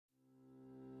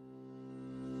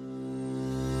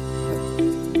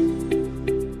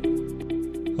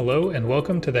Hello and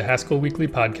welcome to the Haskell Weekly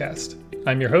Podcast.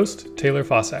 I'm your host, Taylor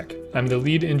Fausak. I'm the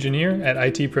lead engineer at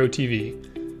IT Pro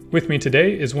TV. With me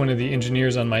today is one of the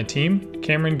engineers on my team,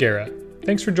 Cameron Gera.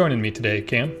 Thanks for joining me today,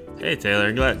 Cam. Hey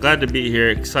Taylor, glad to be here,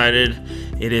 excited.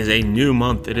 It is a new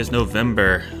month, it is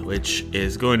November, which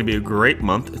is going to be a great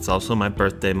month. It's also my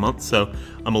birthday month, so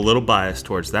I'm a little biased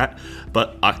towards that.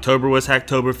 But October was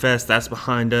Hacktoberfest, that's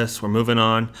behind us, we're moving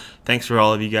on. Thanks for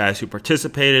all of you guys who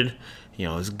participated. You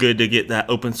know, it's good to get that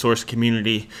open source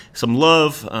community some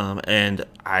love, and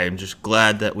I'm just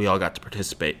glad that we all got to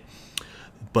participate.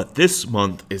 But this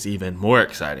month is even more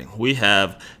exciting. We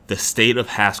have the State of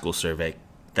Haskell survey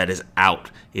that is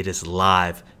out. It is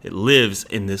live. It lives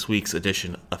in this week's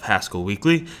edition of Haskell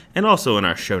Weekly and also in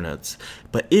our show notes.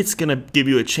 But it's going to give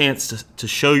you a chance to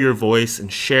show your voice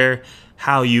and share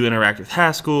how you interact with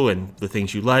Haskell and the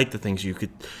things you like, the things you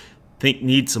could think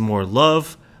need some more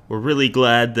love. We're really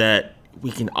glad that we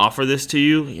can offer this to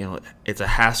you. You know, it's a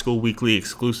Haskell Weekly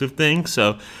exclusive thing.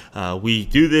 So we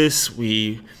do this,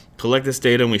 we collect this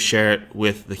data, and we share it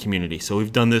with the community. So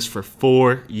we've done this for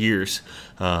 4 years,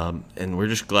 and we're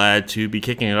just glad to be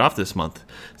kicking it off this month.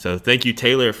 So thank you,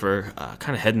 Taylor, for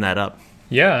kind of heading that up.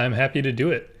 Yeah, I'm happy to do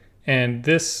it. And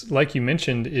this, like you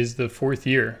mentioned, is the 4th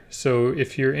year. So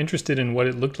if you're interested in what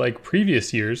it looked like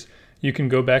previous years, you can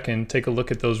go back and take a look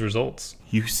at those results.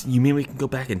 You mean we can go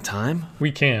back in time?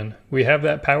 We can. We have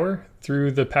that power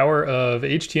through the power of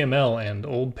HTML and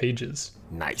old pages.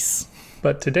 Nice.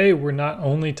 But today we're not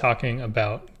only talking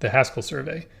about the Haskell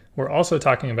survey, we're also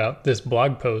talking about this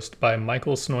blog post by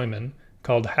Michael Snoyman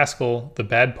called Haskell, the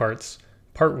Bad Parts,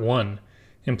 Part 1,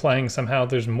 implying somehow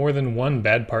there's more than one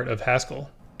bad part of Haskell.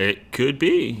 It could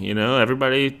be. You know,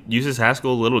 everybody uses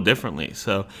Haskell a little differently.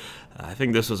 So I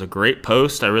think this was a great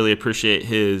post. I really appreciate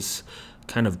his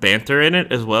kind of banter in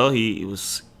it as well. He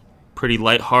was pretty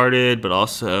lighthearted, but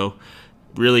also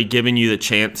really giving you the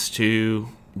chance to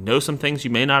know some things you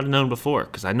may not have known before,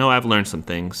 because I know I've learned some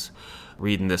things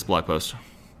reading this blog post.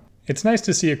 It's nice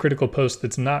to see a critical post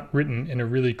that's not written in a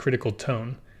really critical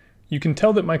tone. You can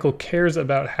tell that Michael cares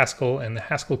about Haskell and the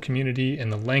Haskell community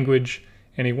and the language,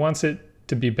 and he wants it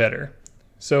to be better.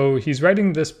 So he's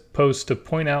writing this post to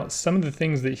point out some of the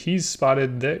things that he's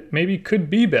spotted that maybe could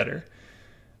be better.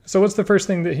 So what's the first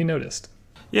thing that he noticed?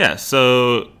 Yeah,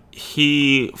 so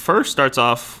he first starts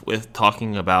off with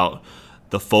talking about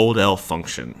the fold-L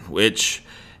function, which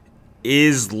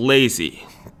is lazy,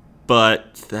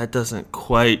 but that doesn't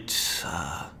quite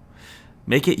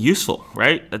make it useful,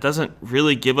 right? That doesn't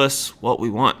really give us what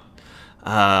we want.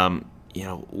 You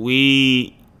know,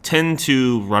 we tend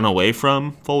to run away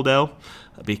from fold-L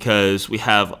because we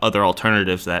have other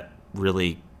alternatives that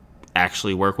really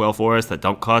actually work well for us that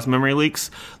don't cause memory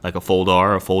leaks, like a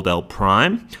fold-R or fold-L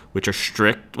prime, which are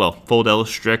strict. Well, fold-L is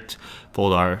strict,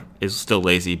 fold-R is still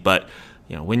lazy, but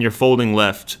you know, when you're folding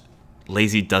left,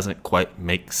 lazy doesn't quite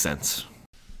make sense.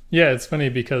 Yeah, it's funny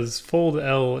because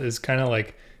fold-L is kind of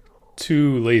like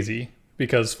too lazy,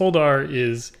 because fold-R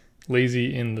is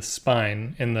lazy in the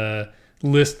spine, in the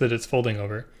list that it's folding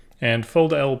over. And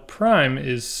fold-L prime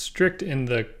is strict in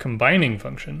the combining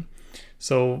function.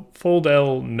 So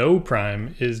fold-L no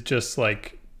prime is just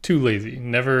like too lazy,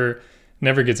 never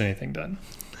gets anything done.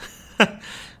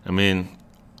 I mean,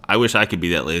 I wish I could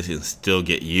be that lazy and still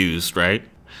get used, right?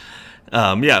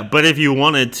 Yeah, but if you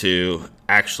wanted to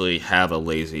actually have a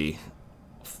lazy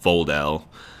fold-L,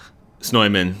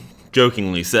 Snoyman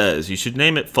jokingly says you should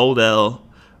name it fold-L,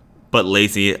 but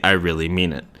lazy, I really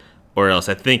mean it. Or else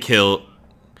I think he'll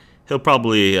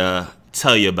probably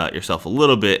tell you about yourself a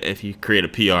little bit if you create a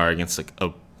PR against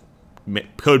a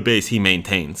code base he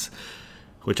maintains,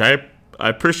 which I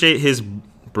appreciate his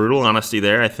brutal honesty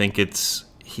there. I think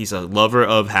he's a lover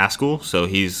of Haskell, so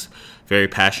he's very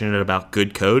passionate about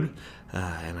good code,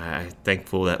 and I'm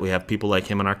thankful that we have people like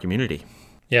him in our community.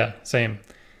 Yeah, same.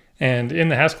 And in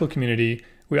the Haskell community,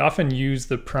 we often use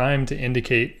the prime to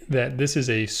indicate that this is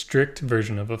a strict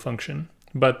version of a function,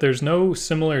 but there's no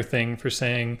similar thing for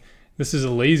saying this is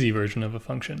a lazy version of a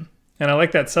function. And I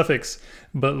like that suffix,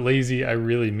 but lazy, I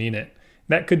really mean it.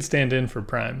 That could stand in for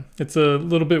prime. It's a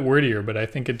little bit wordier, but I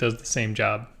think it does the same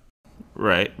job.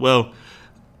 Right. Well,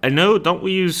 I know, don't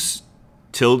we use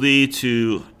tilde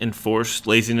to enforce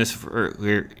laziness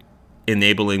for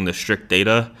enabling the strict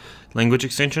data language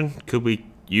extension? Could we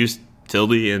use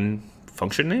tilde in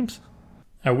function names?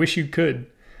 I wish you could.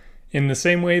 In the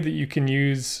same way that you can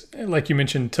use, like you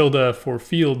mentioned, tilde for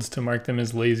fields to mark them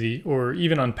as lazy, or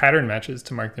even on pattern matches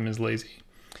to mark them as lazy.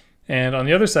 And on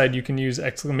the other side, you can use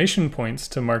exclamation points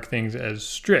to mark things as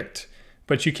strict,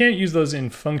 but you can't use those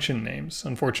in function names,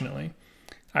 unfortunately.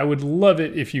 I would love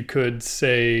it if you could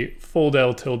say fold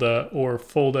L tilde or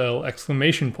fold L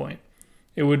exclamation point.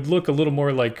 It would look a little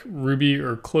more like Ruby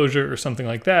or Clojure or something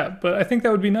like that, but I think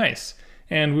that would be nice.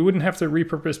 And we wouldn't have to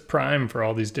repurpose prime for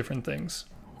all these different things.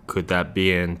 Could that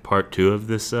be in part 2 of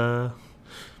this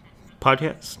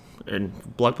podcast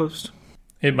and blog post?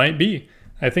 It might be.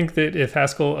 I think that if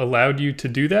Haskell allowed you to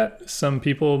do that, some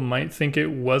people might think it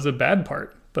was a bad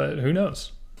part, but who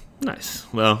knows? Nice.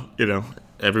 Well,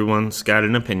 everyone's got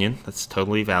an opinion. That's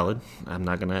totally valid. I'm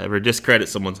not going to ever discredit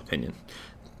someone's opinion.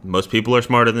 Most people are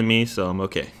smarter than me, so I'm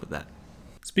okay with that.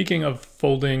 Speaking of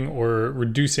folding or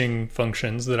reducing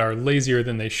functions that are lazier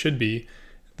than they should be,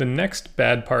 the next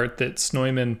bad part that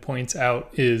Snoyman points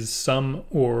out is sum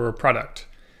or product.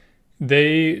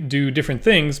 They do different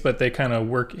things, but they kind of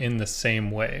work in the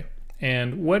same way.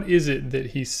 And what is it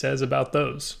that he says about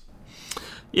those?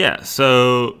 Yeah,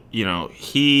 so,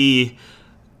 he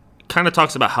kind of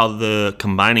talks about how the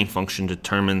combining function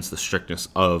determines the strictness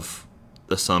of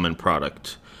the sum and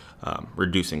product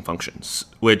reducing functions,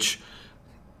 which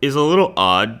is a little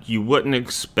odd. You wouldn't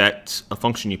expect a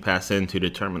function you pass in to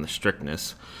determine the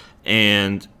strictness,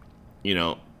 and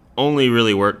only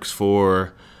really works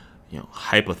for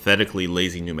hypothetically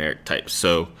lazy numeric types.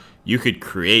 So you could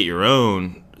create your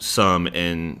own sum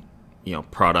and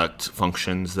product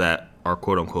functions that are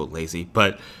quote unquote lazy,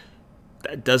 but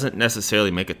that doesn't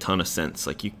necessarily make a ton of sense.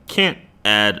 Like, you can't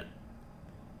add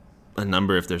a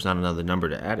number if there's not another number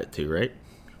to add it to, right?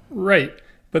 Right.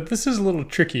 But this is a little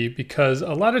tricky because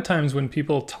a lot of times when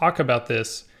people talk about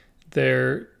this,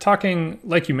 they're talking,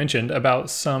 like you mentioned, about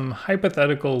some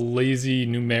hypothetical lazy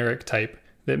numeric type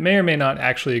that may or may not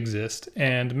actually exist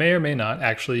and may or may not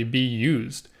actually be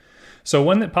used. So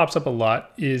one that pops up a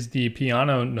lot is the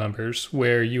piano numbers,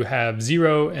 where you have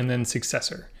 0 and then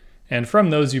successor. And from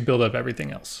those you build up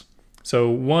everything else. So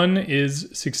 1 is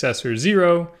successor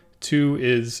 0, 2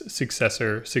 is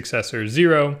successor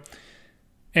 0.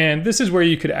 And this is where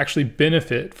you could actually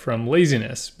benefit from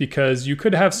laziness, because you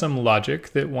could have some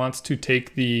logic that wants to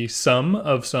take the sum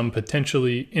of some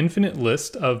potentially infinite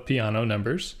list of piano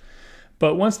numbers.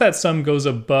 But once that sum goes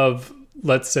above,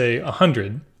 let's say,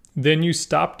 100, then you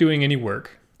stop doing any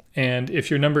work. And if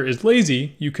your number is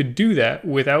lazy, you could do that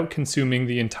without consuming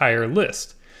the entire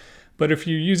list. But if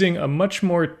you're using a much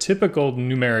more typical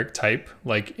numeric type,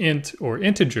 like int or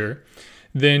integer,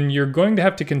 then you're going to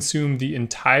have to consume the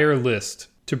entire list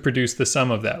to produce the sum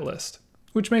of that list,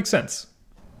 which makes sense.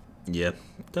 Yeah,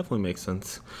 definitely makes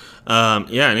sense. And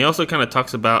he also kind of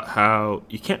talks about how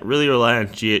you can't really rely on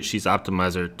GHC's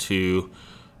optimizer to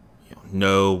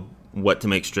know what to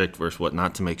make strict versus what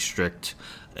not to make strict.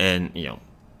 And,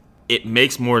 it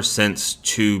makes more sense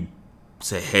to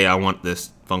say, hey, I want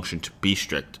this function to be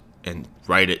strict, and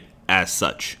write it as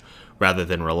such, rather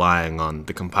than relying on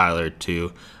the compiler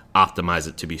to optimize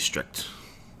it to be strict.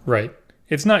 Right.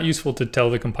 It's not useful to tell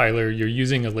the compiler you're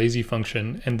using a lazy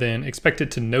function and then expect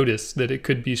it to notice that it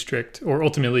could be strict, or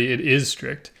ultimately it is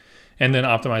strict, and then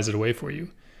optimize it away for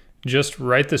you. Just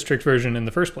write the strict version in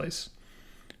the first place.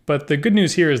 But the good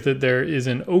news here is that there is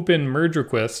an open merge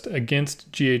request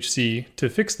against GHC to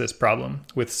fix this problem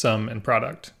with sum and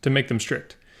product, to make them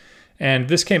strict. And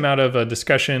this came out of a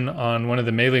discussion on one of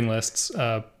the mailing lists,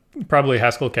 probably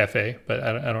Haskell Cafe, but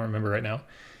I don't remember right now.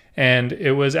 And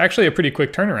it was actually a pretty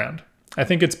quick turnaround. I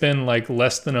think it's been like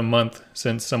less than a month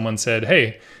since someone said,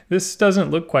 hey, this doesn't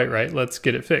look quite right, let's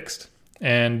get it fixed.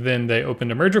 And then they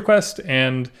opened a merge request,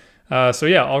 and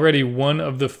already one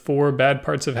of the 4 bad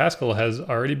parts of Haskell has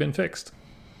already been fixed.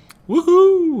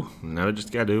 Woohoo! Now we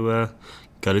just got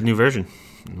a new version,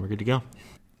 and we're good to go.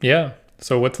 Yeah,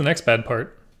 so what's the next bad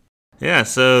part? Yeah,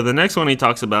 so the next one he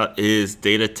talks about is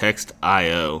data text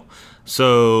IO.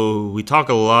 So we talk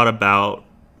a lot about,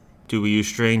 do we use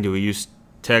string, do we use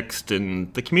text,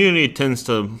 and the community tends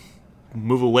to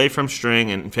move away from string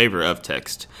in favor of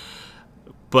text.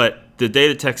 But the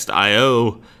data text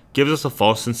IO gives us a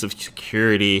false sense of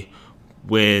security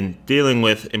when dealing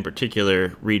with, in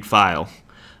particular, read file,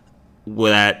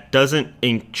 that doesn't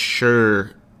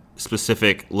ensure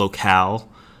specific locale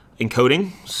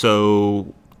encoding.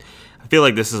 So I feel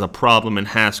like this is a problem in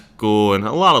Haskell and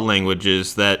a lot of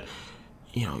languages, that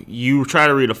you try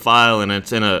to read a file and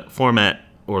it's in a format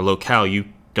or locale you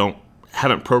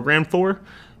haven't programmed for.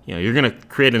 You're going to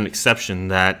create an exception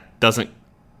that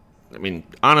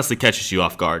honestly catches you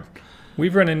off guard.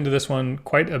 We've run into this one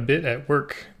quite a bit at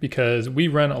work because we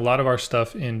run a lot of our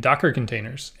stuff in Docker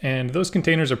containers, and those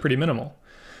containers are pretty minimal.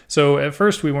 So at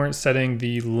first we weren't setting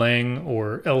the lang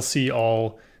or lc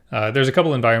all. There's a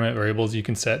couple environment variables you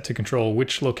can set to control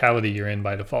which locality you're in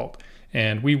by default,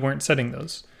 and we weren't setting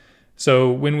those.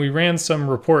 So when we ran some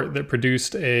report that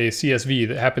produced a CSV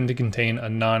that happened to contain a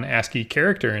non-ASCII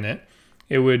character in it,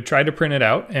 it would try to print it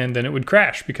out and then it would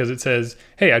crash because it says,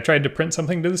 hey, I tried to print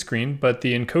something to the screen, but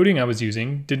the encoding I was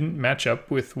using didn't match up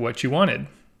with what you wanted.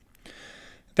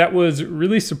 That was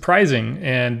really surprising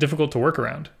and difficult to work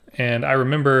around. And I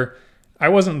remember I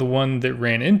wasn't the one that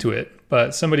ran into it,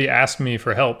 but somebody asked me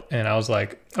for help and I was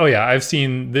like, oh yeah, I've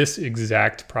seen this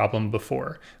exact problem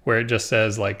before where it just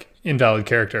says like invalid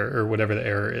character or whatever the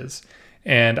error is.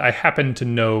 And I happen to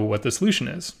know what the solution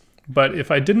is. But if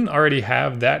I didn't already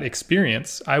have that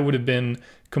experience, I would have been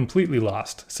completely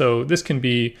lost. So this can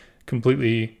be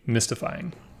completely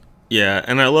mystifying. Yeah,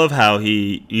 and I love how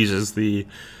he uses the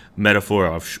metaphor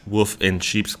of wolf in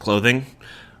sheep's clothing,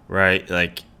 right?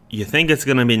 Like, you think it's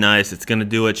going to be nice, it's going to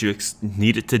do what you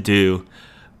need it to do,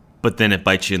 but then it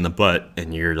bites you in the butt,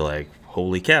 and you're like,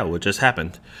 holy cow, what just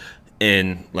happened?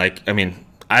 And, like, I mean,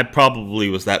 I probably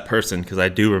was that person because I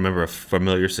do remember a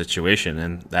familiar situation,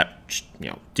 and that,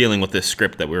 dealing with this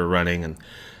script that we were running and,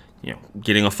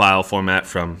 getting a file format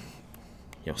from,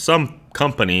 some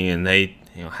company, and they,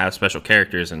 have special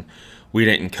characters, and we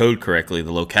didn't encode correctly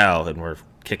the locale, and we're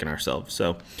kicking ourselves.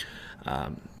 So,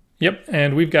 Yep,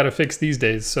 and we've got it fixed these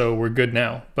days, so we're good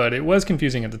now, but it was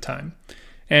confusing at the time.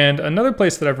 And another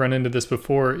place that I've run into this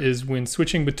before is when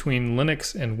switching between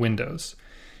Linux and Windows.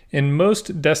 In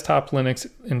most desktop Linux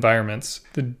environments,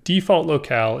 the default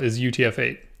locale is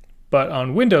UTF-8, but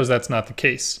on Windows that's not the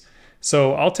case.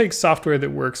 So I'll take software that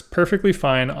works perfectly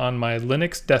fine on my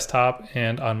Linux desktop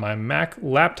and on my Mac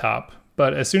laptop,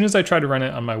 but as soon as I try to run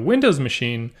it on my Windows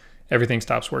machine, everything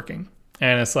stops working.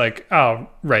 And it's like, oh,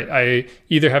 right, I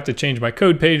either have to change my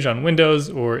code page on Windows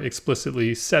or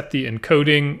explicitly set the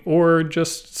encoding or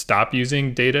just stop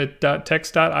using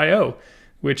data.text.io,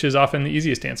 which is often the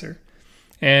easiest answer.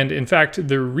 And in fact,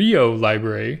 the Rio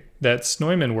library that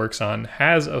Snoiman works on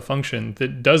has a function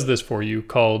that does this for you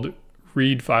called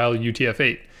read file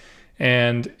UTF-8.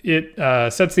 And it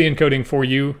sets the encoding for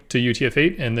you to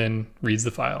UTF-8 and then reads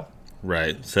the file.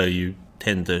 Right. So you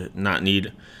tend to not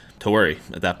need to worry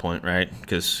at that point, right?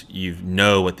 Because you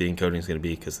know what the encoding is going to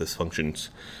be because this function's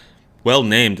well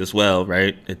named as well,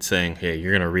 right? It's saying, hey,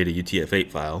 you're going to read a UTF-8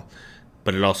 file,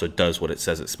 but it also does what it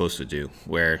says it's supposed to do,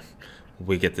 where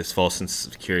we get this false sense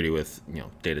of security with,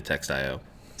 data text.io.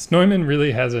 Snoiman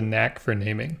really has a knack for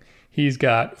naming. He's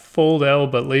got fold L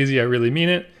but lazy I really mean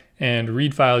it and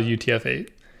read file UTF-8.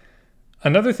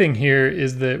 Another thing here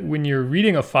is that when you're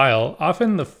reading a file,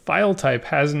 often the file type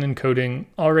has an encoding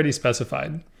already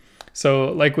specified.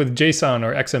 So like with JSON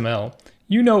or XML,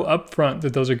 you know upfront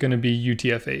that those are going to be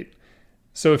UTF-8.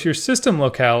 So if your system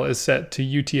locale is set to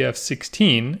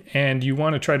UTF-16 and you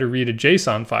want to try to read a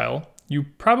JSON file, you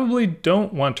probably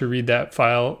don't want to read that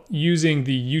file using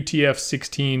the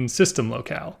UTF-16 system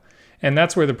locale. And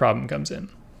that's where the problem comes in.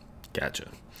 Gotcha.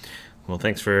 Well,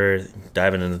 thanks for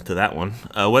diving into that one.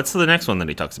 What's the next one that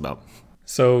he talks about?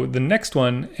 So the next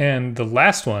one, and the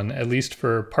last one, at least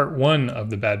for part one of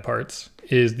the bad parts,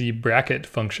 is the bracket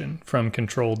function from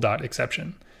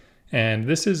control.exception. And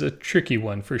this is a tricky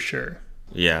one for sure.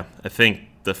 Yeah, I think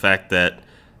the fact that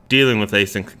dealing with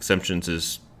async exceptions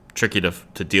is tricky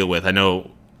to deal with. I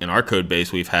know in our code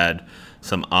base we've had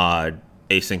some odd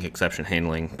async exception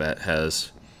handling that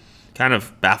has kind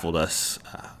of baffled us.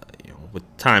 With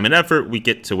time and effort, we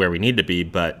get to where we need to be,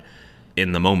 but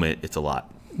in the moment, it's a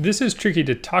lot. This is tricky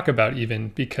to talk about even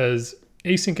because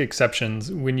async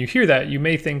exceptions, when you hear that, you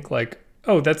may think like,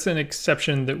 oh, that's an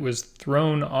exception that was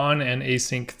thrown on an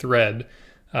async thread,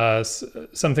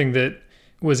 something that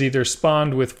was either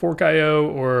spawned with fork.io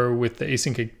or with the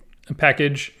async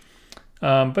package.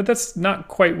 But that's not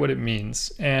quite what it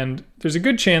means. And there's a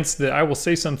good chance that I will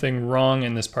say something wrong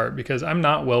in this part because I'm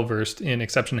not well versed in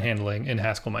exception handling in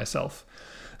Haskell myself.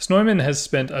 Snoiman has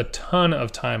spent a ton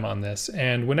of time on this,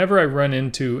 and whenever I run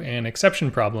into an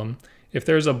exception problem, if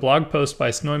there's a blog post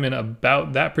by Snoiman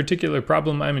about that particular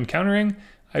problem I'm encountering,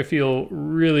 I feel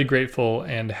really grateful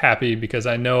and happy because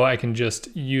I know I can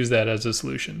just use that as a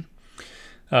solution.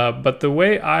 But the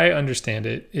way I understand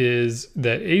it is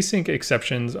that async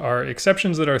exceptions are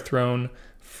exceptions that are thrown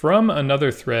from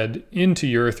another thread into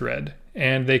your thread,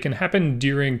 and they can happen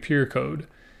during peer code.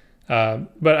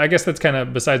 But I guess that's kind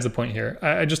of besides the point here.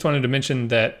 I just wanted to mention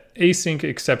that async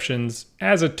exceptions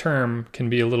as a term can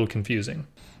be a little confusing.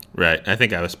 Right. I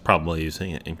think I was probably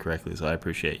using it incorrectly, so I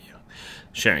appreciate you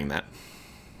sharing that.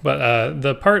 But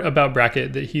the part about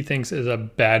bracket that he thinks is a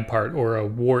bad part or a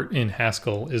wart in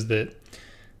Haskell is that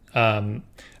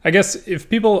I guess if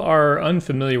people are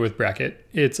unfamiliar with bracket,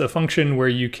 it's a function where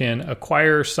you can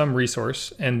acquire some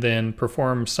resource and then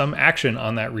perform some action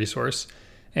on that resource,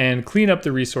 and clean up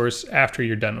the resource after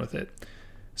you're done with it.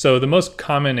 So the most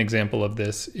common example of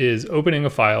this is opening a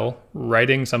file,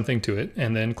 writing something to it,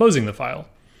 and then closing the file.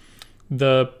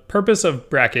 The purpose of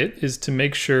bracket is to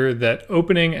make sure that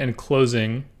opening and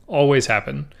closing always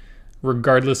happen,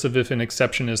 regardless of if an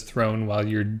exception is thrown while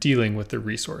you're dealing with the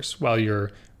resource, while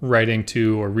you're writing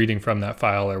to or reading from that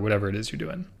file or whatever it is you're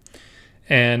doing.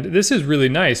 And this is really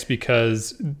nice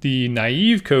because the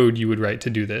naive code you would write to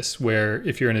do this, where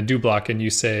if you're in a do block and you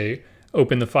say,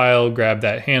 open the file, grab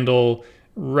that handle,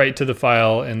 write to the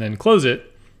file, and then close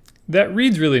it, that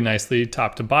reads really nicely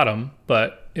top to bottom.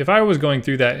 But if I was going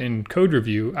through that in code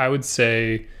review, I would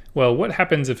say, well, what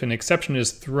happens if an exception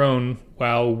is thrown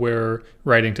while we're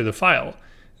writing to the file?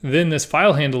 Then this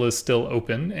file handle is still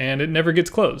open and it never gets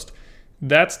closed.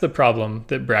 That's the problem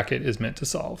that bracket is meant to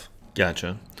solve.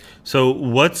 Gotcha. So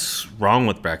what's wrong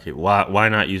with bracket? Why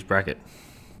not use bracket?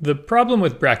 The problem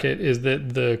with bracket is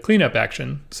that the cleanup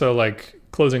action, so like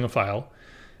closing a file,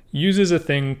 uses a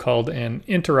thing called an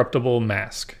interruptible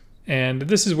mask. And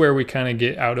this is where we kind of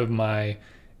get out of my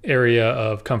area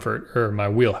of comfort or my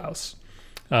wheelhouse.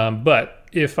 But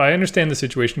if I understand the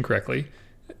situation correctly,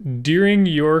 during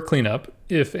your cleanup,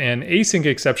 if an async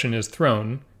exception is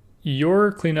thrown,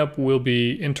 your cleanup will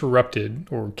be interrupted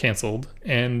or canceled,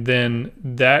 and then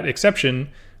that exception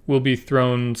will be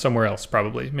thrown somewhere else,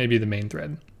 probably, maybe the main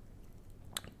thread.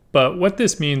 But what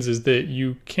this means is that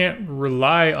you can't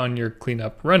rely on your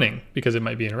cleanup running because it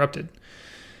might be interrupted.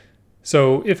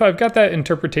 So if I've got that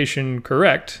interpretation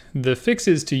correct, the fix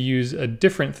is to use a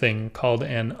different thing called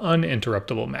an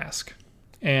uninterruptible mask.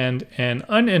 And an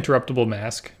uninterruptible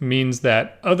mask means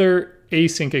that other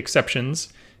async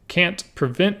exceptions can't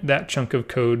prevent that chunk of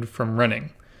code from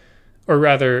running. Or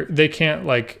rather, they can't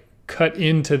like cut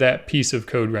into that piece of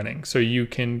code running. So you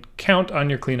can count on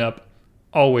your cleanup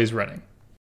always running.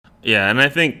 Yeah, and I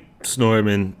think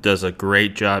Snorman does a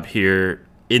great job here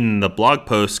in the blog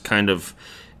post kind of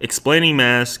explaining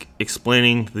mask,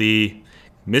 explaining the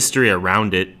mystery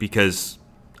around it, because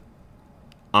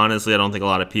honestly, I don't think a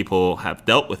lot of people have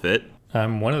dealt with it.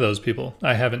 I'm one of those people.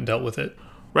 I haven't dealt with it.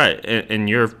 Right, and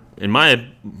you're, in my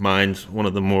mind, one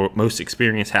of the most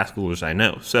experienced Haskellers I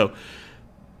know. So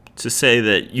to say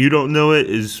that you don't know it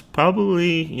is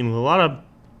probably, a lot of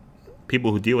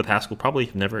people who deal with Haskell probably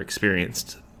have never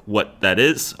experienced what that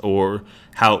is or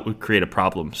how it would create a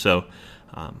problem. So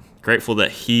grateful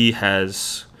that he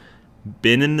has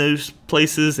been in those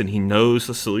places and he knows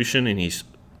the solution and he's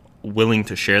willing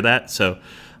to share that. So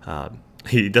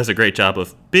he does a great job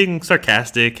of being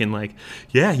sarcastic and like,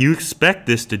 yeah, you expect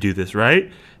this to do this,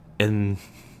 right? And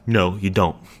no, you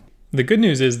don't. The good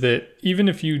news is that even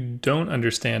if you don't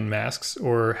understand masks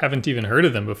or haven't even heard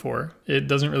of them before, it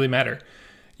doesn't really matter.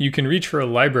 You can reach for a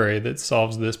library that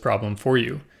solves this problem for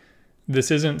you.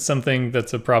 This isn't something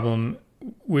that's a problem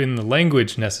in the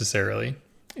language necessarily.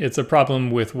 It's a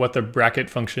problem with what the bracket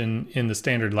function in the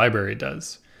standard library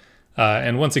does.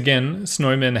 And once again,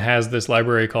 Snorman has this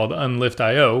library called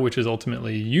unlift.io, which is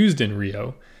ultimately used in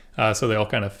Rio, so they all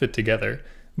kind of fit together.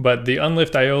 But the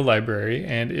unlift.io library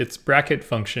and its bracket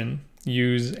function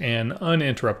use an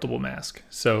uninterruptible mask,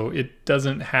 so it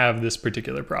doesn't have this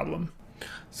particular problem.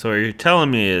 So what you're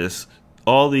telling me is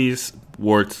all these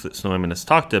warts that Snorman has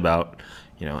talked about,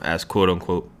 as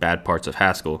quote-unquote bad parts of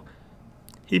Haskell,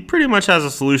 he pretty much has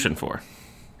a solution for.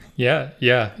 Yeah.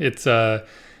 It's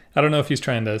I don't know if he's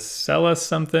trying to sell us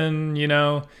something, He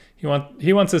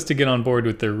wants us to get on board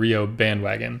with the Rio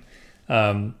bandwagon.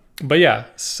 But yeah,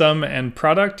 sum and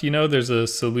product, there's a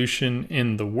solution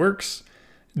in the works.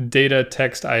 Data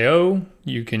text IO,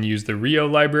 you can use the Rio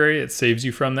library. It saves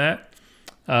you from that.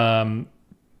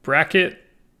 Bracket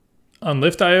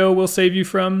unlift.io will save you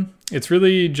from. It's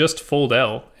really just fold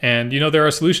L. And there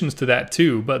are solutions to that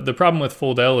too, but the problem with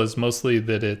fold L is mostly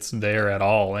that it's there at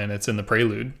all and it's in the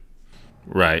prelude.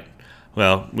 Right.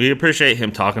 Well, we appreciate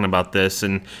him talking about this,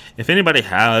 and if anybody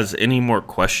has any more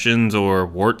questions or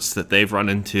warts that they've run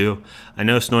into, I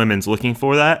know Snorman's looking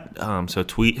for that, so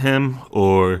tweet him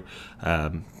or, I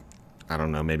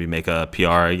don't know, maybe make a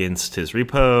PR against his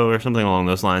repo or something along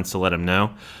those lines to let him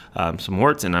know some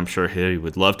warts, and I'm sure he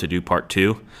would love to do part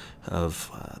 2 of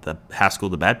the Haskell,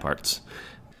 the bad parts.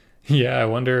 Yeah, I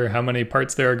wonder how many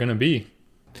parts there are going to be.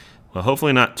 Well,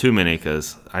 hopefully not too many,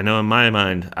 because I know in my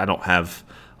mind I don't have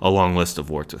a long list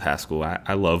of warts with Haskell.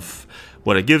 I love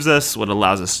what it gives us, what it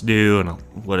allows us to do,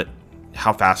 and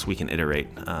how fast we can iterate.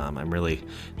 I'm really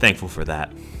thankful for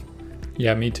that.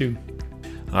 Yeah, me too.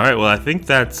 All right, well, I think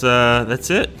that's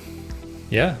it.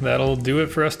 Yeah, that'll do it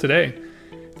for us today.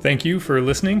 Thank you for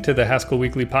listening to the Haskell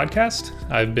Weekly Podcast.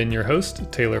 I've been your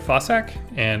host, Taylor Fausak,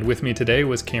 and with me today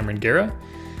was Cameron Gera.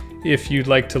 If you'd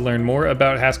like to learn more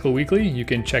about Haskell Weekly, you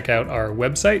can check out our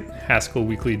website,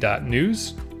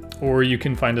 haskellweekly.news, or you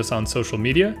can find us on social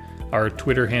media. Our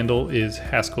Twitter handle is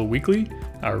Haskell Weekly.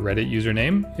 Our Reddit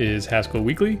username is Haskell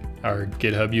Weekly. Our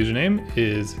GitHub username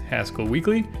is Haskell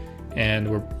Weekly. And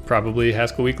we're probably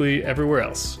Haskell Weekly everywhere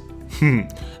else.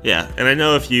 Yeah, and I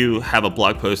know if you have a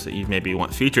blog post that you maybe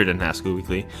want featured in Haskell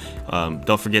Weekly,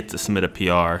 don't forget to submit a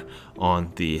PR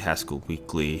on the Haskell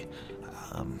Weekly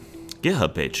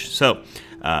GitHub page. So,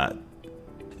 and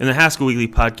the Haskell Weekly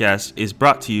podcast is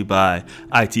brought to you by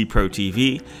IT Pro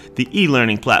TV, the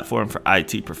e-learning platform for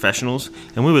IT professionals,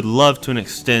 and we would love to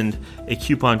extend a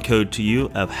coupon code to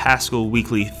you of Haskell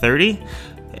Weekly 30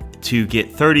 to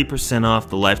get 30% off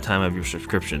the lifetime of your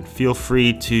subscription. Feel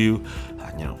free to,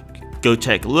 go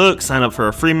take a look, sign up for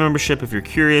a free membership if you're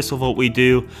curious of what we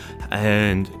do,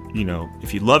 and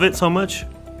if you love it so much,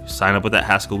 sign up with that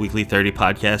Haskell Weekly 30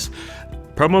 podcast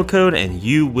promo code, and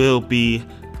you will be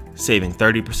saving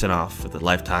 30% off for the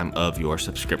lifetime of your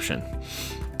subscription.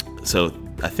 So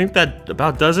I think that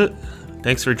about does it.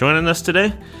 Thanks for joining us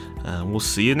today. We'll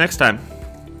see you next time.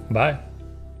 Bye.